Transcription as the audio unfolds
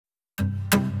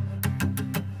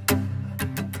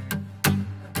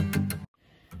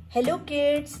Hello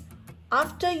kids,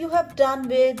 after you have done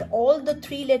with all the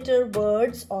 3-letter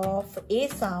words of A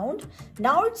sound,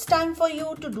 now it's time for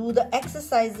you to do the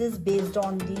exercises based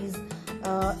on these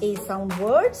A sound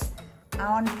words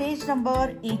on page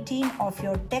number 18 of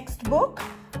your textbook.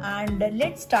 And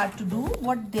let's start to do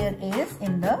what there is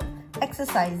in the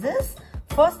exercises.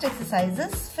 First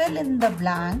exercises, fill in the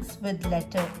blanks with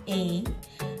letter A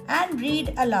and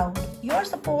read aloud. You're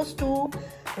supposed to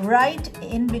write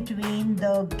in between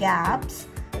the gaps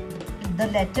the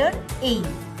letter A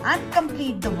and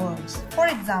complete the words. For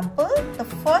example, the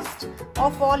first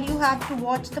of all you have to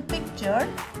watch the picture.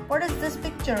 What is this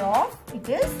picture of? It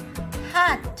is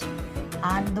hat,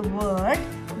 and the word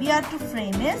we are to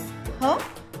frame is hat,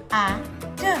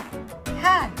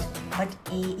 but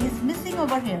A is missing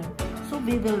over here. So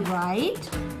we will write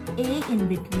A in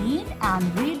between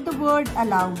and read the word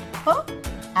aloud.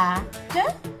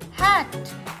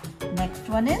 Hat. Next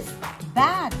one is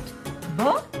bat.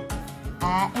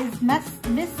 A is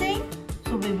missing.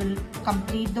 So we will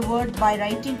complete the word by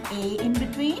writing A in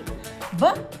between.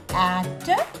 At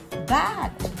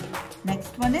bat.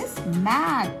 Next one is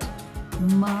mat.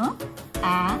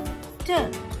 At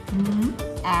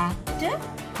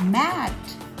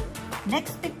mat.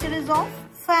 Next picture is of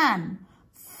fan.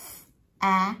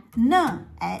 A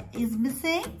is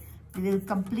missing. We will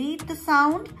complete the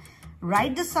sound.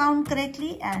 Write the sound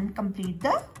correctly and complete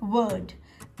the word.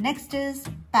 Next is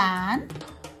pan.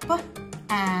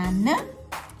 An.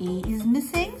 A is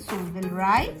missing. So we will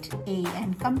write A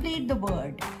and complete the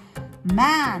word.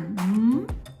 Man.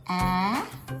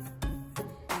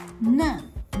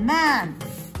 Man.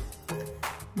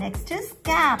 Next is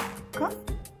cap.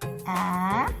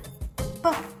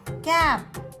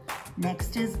 Cap.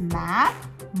 Next is map.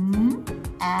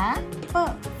 A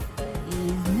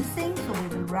is missing, so we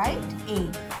will write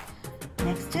A.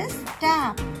 Next is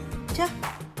tap.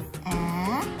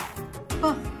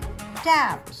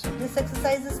 Tap. So this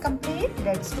exercise is complete.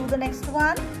 Let's do the next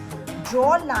one.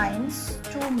 Draw lines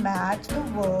to match the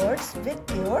words with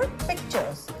your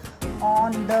pictures.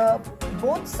 On the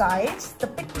both sides, the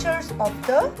pictures of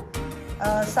the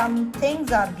some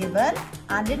things are given,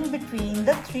 and in between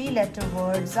the 3-letter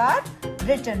words are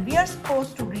written. We are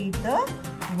supposed to read the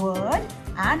word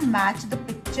and match the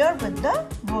picture with the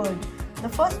word. The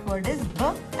first word is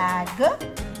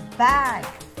bag.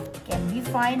 Can we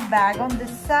find bag on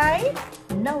this side?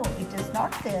 No, it is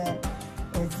not there.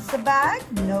 Is this a bag?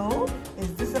 No.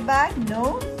 Is this a bag?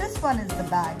 No. This one is the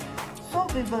bag. So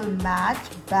we will match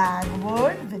bag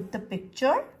word with the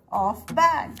picture of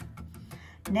bag.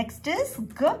 Next is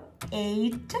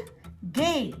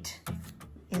gate.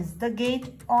 Is the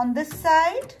gate on this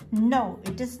side? No,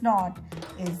 it is not.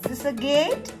 Is this a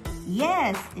gate?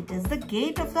 Yes, it is the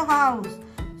gate of the house.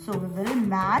 So we will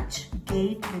match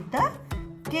gate with the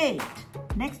gate.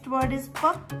 Next word is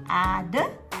pad.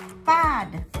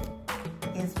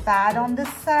 Is pad on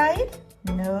this side?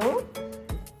 No.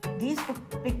 These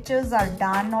pictures are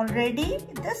done already.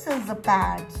 This is a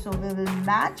pad. So we will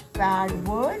match pad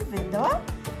word with the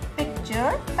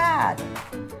picture pad.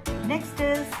 Next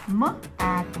is mat.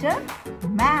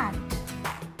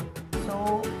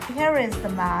 So here is the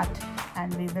mat,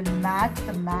 and we will match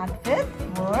the mat with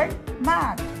word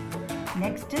mat.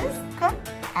 Next is cap.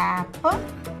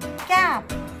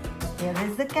 Here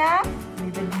is the cap. We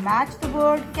will match the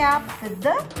word cap with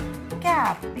the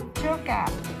cap, picture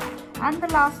cap. And the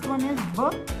last one is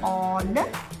ball.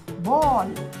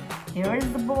 Here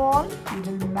is the ball. We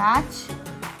will match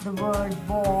the word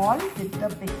ball with the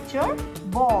picture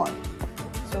ball.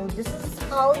 So this is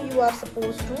how you are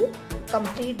supposed to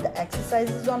complete the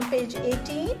exercises on page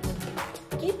 18.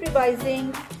 Keep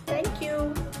revising.